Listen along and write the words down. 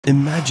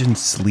Imagine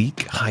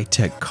sleek,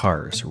 high-tech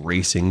cars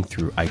racing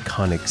through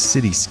iconic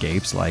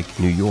cityscapes like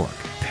New York,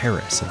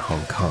 Paris, and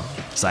Hong Kong,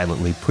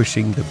 silently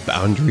pushing the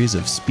boundaries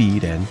of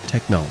speed and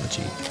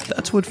technology.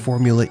 That's what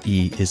Formula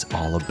E is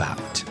all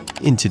about.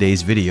 In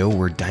today's video,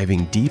 we're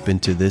diving deep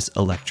into this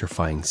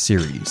electrifying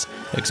series,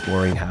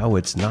 exploring how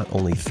it's not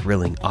only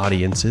thrilling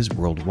audiences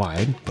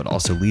worldwide, but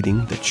also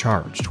leading the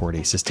charge toward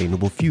a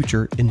sustainable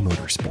future in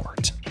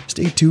motorsport.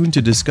 Stay tuned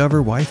to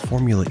discover why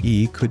Formula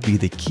E could be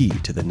the key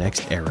to the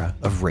next era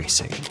of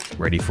racing.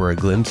 Ready for a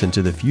glimpse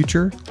into the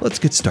future? Let's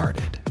get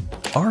started.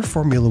 Are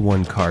Formula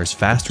One cars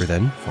faster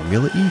than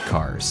Formula E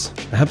cars?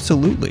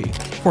 Absolutely.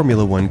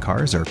 Formula One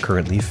cars are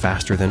currently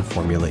faster than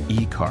Formula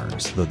E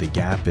cars, though the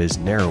gap is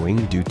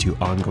narrowing due to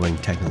ongoing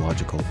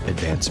technological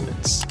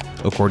advancements.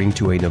 According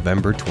to a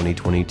November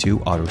 2022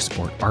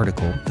 Motorsport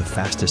article, the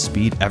fastest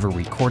speed ever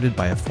recorded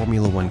by a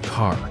Formula One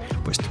car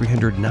was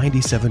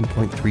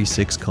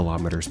 397.36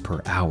 kilometers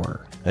per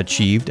hour,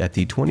 achieved at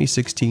the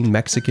 2016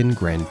 Mexican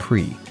Grand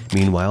Prix.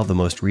 Meanwhile, the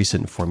most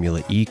recent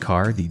Formula E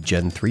car, the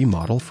Gen 3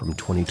 model from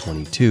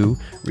 2022,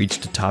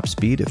 reached a top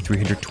speed of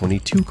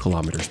 322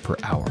 kilometers per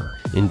hour.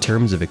 In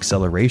terms of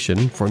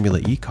acceleration, Formula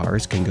E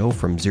cars can go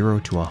from 0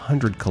 to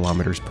 100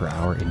 kilometers per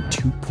hour in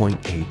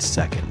 2.8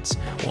 seconds,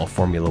 while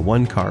Formula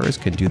One cars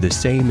can do the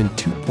same in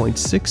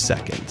 2.6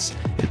 seconds.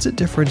 It's a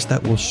difference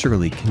that will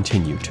surely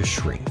continue to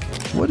shrink.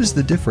 What is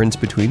the difference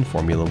between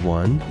Formula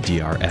One,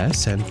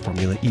 DRS, and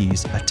Formula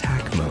E's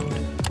attack mode?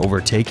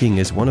 Overtaking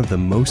is one of the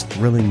most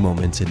thrilling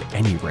moments in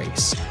any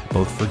race,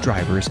 both for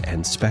drivers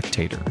and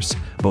spectators.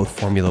 Both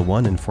Formula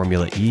One and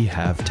Formula E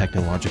have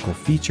technological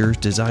features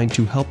designed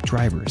to help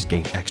drivers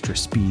gain extra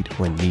speed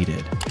when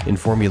needed. In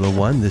Formula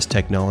One, this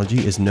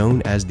technology is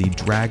known as the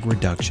Drag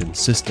Reduction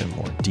System,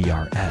 or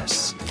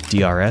DRS.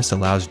 DRS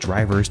allows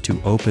drivers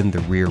to open the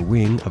rear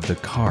wing of the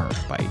car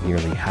by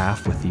nearly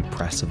half with the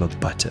press of a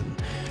button,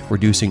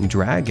 reducing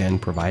drag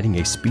and providing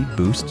a speed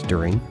boost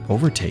during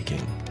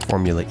overtaking.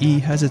 Formula E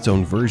has its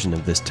own version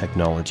of this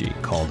technology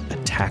called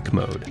Attack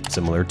Mode.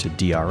 Similar to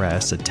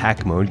DRS,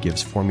 Attack Mode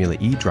gives Formula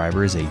E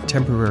drivers a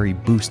temporary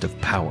boost of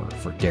power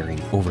for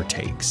daring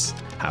overtakes.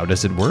 How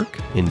does it work?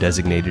 In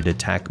designated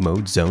attack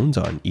mode zones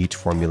on each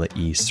Formula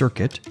E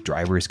circuit,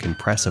 drivers can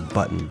press a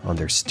button on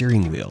their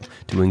steering wheel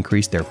to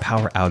increase their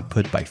power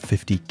output by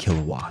 50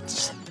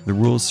 kilowatts. The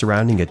rules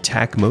surrounding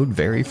attack mode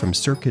vary from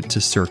circuit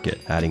to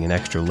circuit, adding an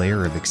extra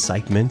layer of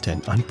excitement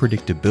and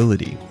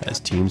unpredictability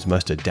as teams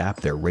must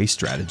adapt their race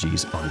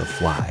strategies on the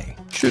fly.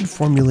 Should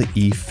Formula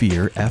E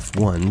fear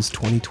F1's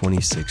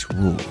 2026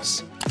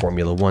 rules?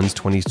 Formula One's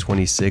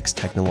 2026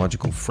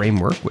 technological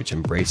framework, which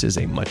embraces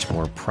a much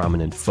more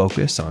prominent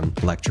focus on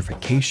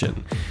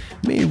electrification,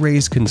 may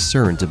raise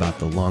concerns about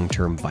the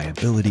long-term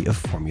viability of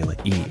Formula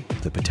E.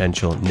 The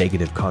potential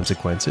negative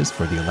consequences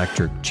for the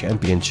electric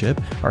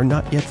championship are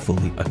not yet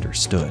fully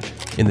understood.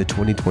 In the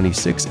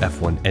 2026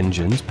 F1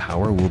 engines,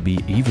 power will be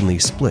evenly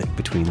split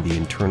between the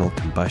internal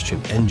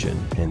combustion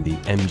engine and the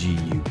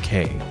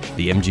MGU-K.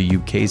 The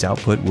MGU-K's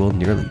output will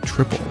nearly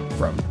triple,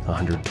 from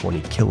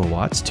 120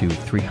 kilowatts to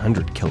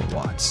 300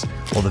 kilowatts,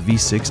 while the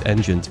V6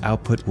 engine's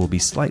output will be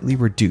slightly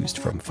reduced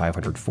from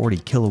 540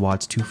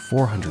 kilowatts to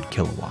 400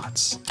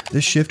 kilowatts.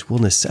 This shift will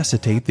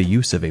necessitate the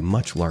use of a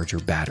much larger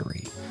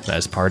battery.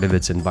 As part of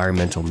its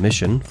environmental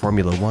mission,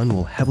 Formula One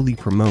will heavily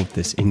promote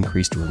this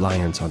increased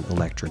reliance on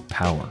electric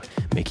power,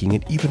 making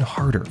it even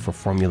harder for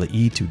Formula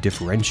E to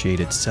differentiate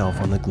itself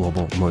on the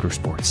global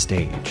motorsport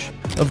stage.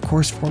 Of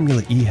course,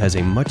 Formula E has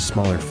a much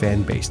smaller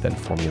fan base than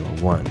Formula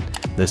One.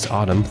 This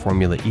autumn,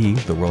 Formula E,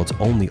 the world's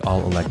only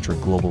all-electric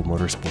global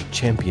motorsport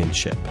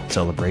championship,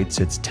 celebrates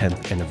its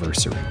 10th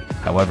anniversary.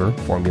 However,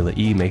 Formula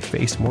E may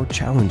face more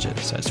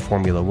challenges as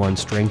Formula One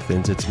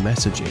strengthens its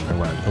messaging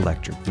around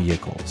electric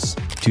vehicles.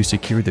 To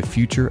secure the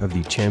future of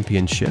the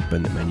championship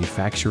and the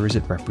manufacturers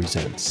it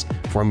represents,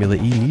 Formula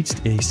E needs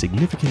a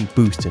significant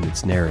boost in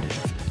its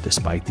narrative,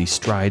 despite the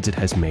strides it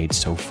has made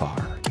so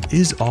far.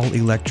 Is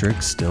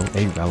all-electric still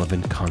a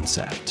relevant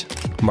concept?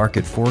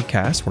 Market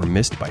forecasts were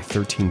missed by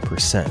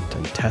 13%,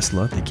 and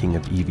Tesla, the king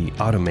of EV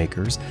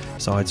automakers,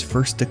 saw its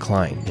first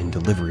decline in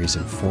deliveries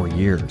in 4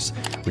 years,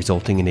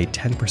 resulting in a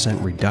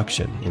 10%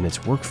 reduction in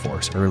its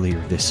workforce earlier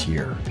this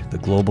year. The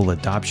global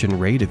adoption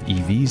rate of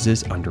EVs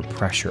is under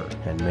pressure,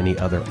 and many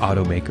other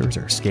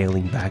automakers are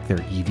scaling back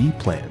their EV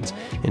plans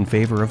in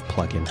favor of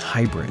plug-in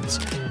hybrids,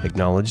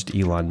 acknowledged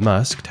Elon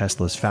Musk,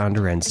 Tesla's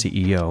founder and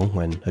CEO,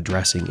 when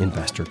addressing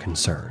investor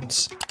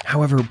concerns.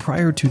 However,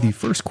 prior to the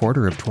first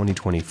quarter of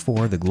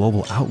 2024, the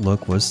global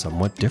outlook was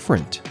somewhat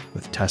different,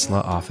 with Tesla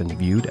often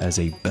viewed as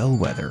a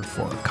bellwether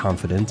for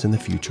confidence in the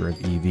future of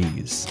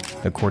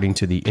EVs. According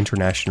to the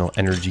International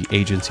Energy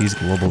Agency's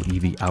Global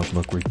EV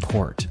Outlook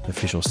report,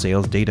 official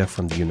sales data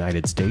from the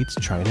United States,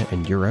 China,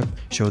 and Europe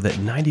show that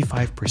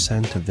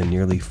 95% of the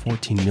nearly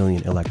 14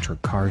 million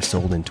electric cars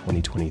sold in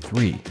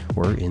 2023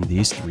 were in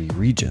these three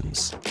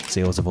regions.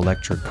 Sales of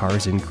electric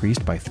cars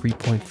increased by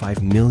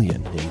 3.5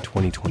 million in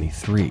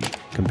 2023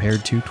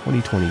 compared to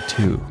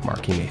 2022,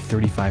 marking a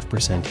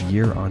 35%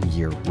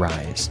 year-on-year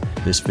rise.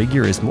 This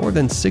figure is more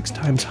than 6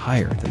 times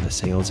higher than the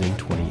sales in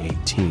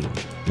 2018.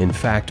 In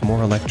fact,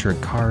 more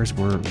electric cars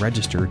were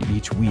registered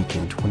each week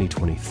in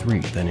 2023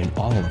 than in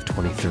all of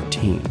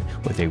 2013,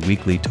 with a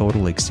weekly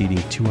total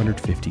exceeding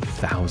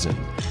 250,000.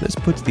 This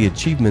puts the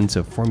achievements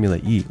of Formula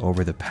E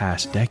over the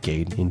past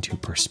decade into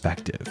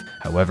perspective.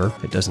 However,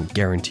 it doesn't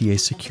guarantee a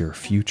secure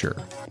future.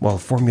 While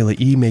Formula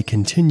E may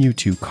continue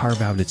to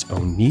carve out its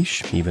own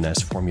niche, even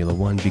as Formula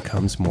One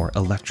becomes more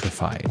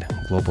electrified,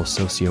 global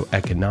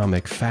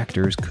socio-economic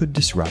factors could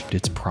disrupt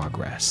its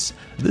progress.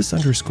 This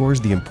underscores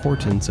the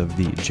importance of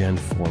the Gen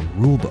 4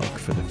 rulebook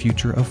for the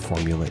future of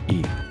Formula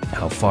E.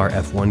 How far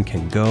F1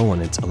 can go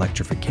on its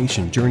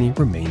electrification journey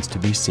remains to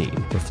be seen,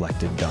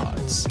 reflected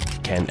Dodds.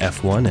 Can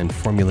F1 and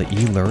Formula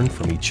E learn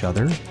from each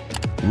other?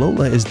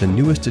 Lola is the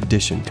newest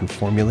addition to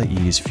Formula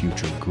E's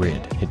future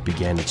grid. It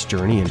began its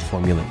journey in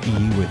Formula E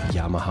with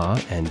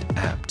Yamaha and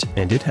Abt,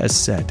 and it has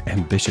set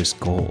ambitious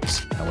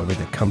goals. However,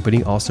 the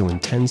company also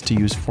intends to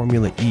use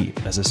Formula E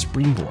as a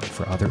springboard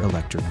for other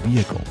electric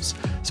vehicles,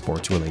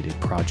 sports-related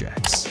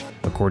projects.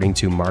 According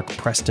to Mark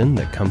Preston,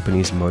 the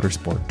company's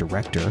motorsport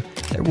director,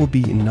 there will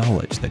be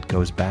knowledge that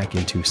goes back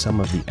into some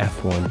of the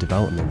F1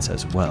 developments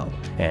as well.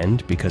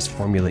 And because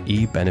Formula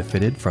E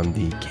benefited from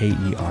the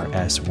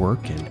KERS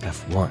work in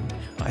F1,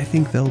 I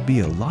think there'll be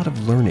a lot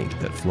of learning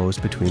that flows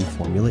between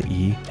Formula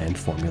E and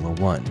Formula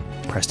One.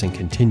 Preston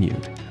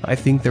continued, I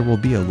think there will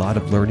be a lot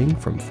of learning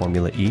from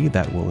Formula E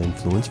that will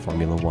influence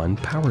Formula One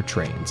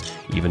powertrains,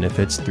 even if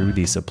it's through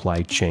the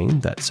supply chain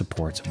that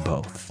supports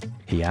both.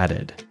 He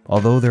added,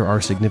 although there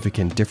are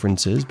significant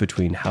differences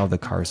between how the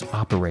cars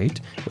operate,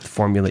 with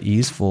Formula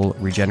E's full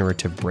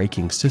regenerative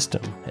braking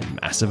system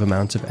and massive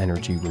amounts of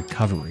energy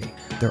recovery,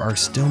 there are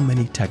still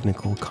many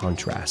technical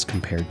contrasts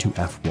compared to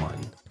F1.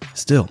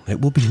 Still, it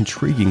will be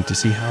intriguing to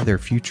see how their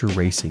future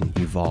racing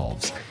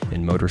evolves.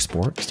 In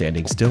motorsport,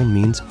 standing still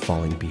means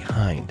falling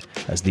behind,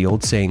 as the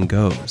old saying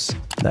goes.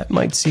 That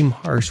might seem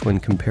harsh when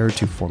compared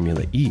to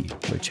Formula E,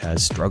 which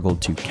has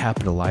struggled to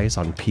capitalize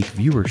on peak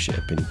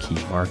viewership in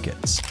key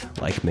markets.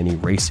 Like many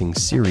racing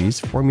series,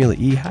 Formula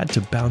E had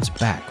to bounce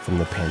back from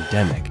the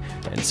pandemic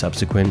and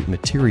subsequent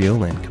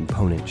material and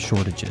component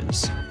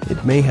shortages.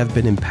 It may have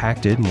been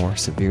impacted more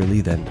severely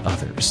than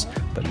others,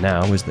 but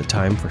now is the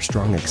time for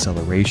strong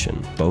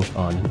acceleration, both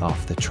on and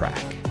off the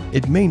track.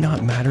 It may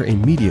not matter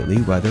immediately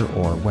whether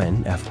or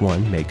when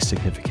F1 makes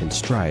significant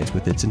strides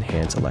with its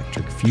enhanced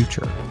electric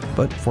future,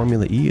 but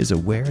Formula E is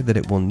aware that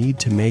it will need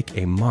to make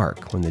a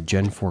mark when the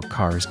Gen 4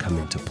 cars come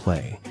into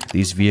play.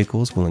 These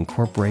vehicles will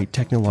incorporate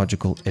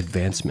technological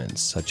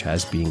advancements such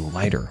as being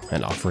lighter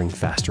and offering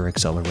faster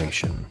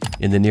acceleration.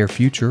 In the near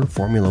future,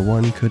 Formula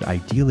One could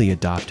ideally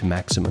adopt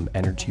maximum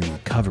energy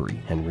recovery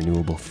and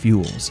renewable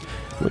fuels,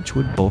 which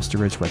would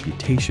bolster its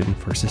reputation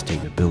for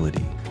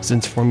sustainability.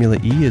 Since Formula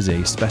E is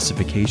a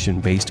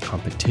specification-based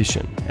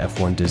competition,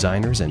 F1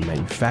 designers and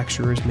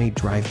manufacturers may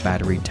drive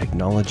battery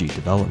technology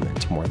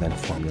development more than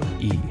Formula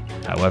E.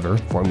 However,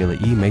 Formula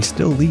E may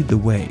still lead the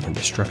way in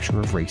the structure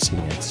of racing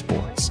and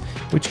sports,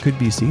 which could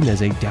be seen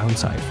as a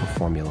downside for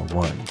Formula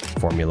One.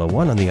 Formula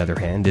One, on the other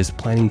hand, is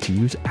planning to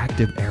use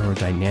active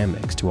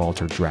aerodynamics to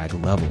alter drag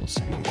levels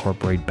and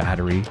incorporate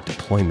battery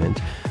deployment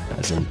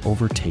as an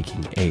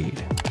overtaking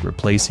aid,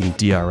 replacing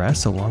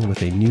DRS along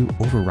with a new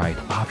override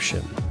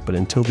option. But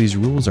until these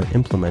rules are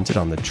implemented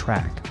on the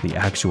track, the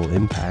actual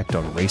impact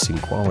on racing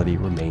quality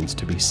remains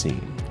to be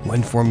seen.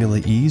 When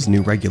Formula E's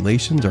new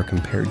regulations are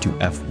compared to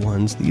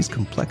F1's, these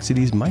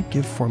complexities might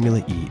give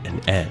Formula E an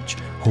edge.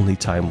 Only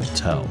time will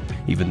tell.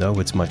 Even though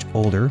its much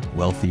older,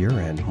 wealthier,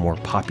 and more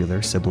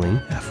popular sibling,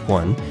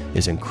 F1,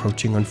 is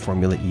encroaching on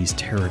Formula E's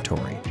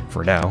territory.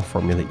 For now,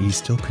 Formula E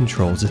still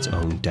controls its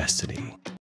own destiny.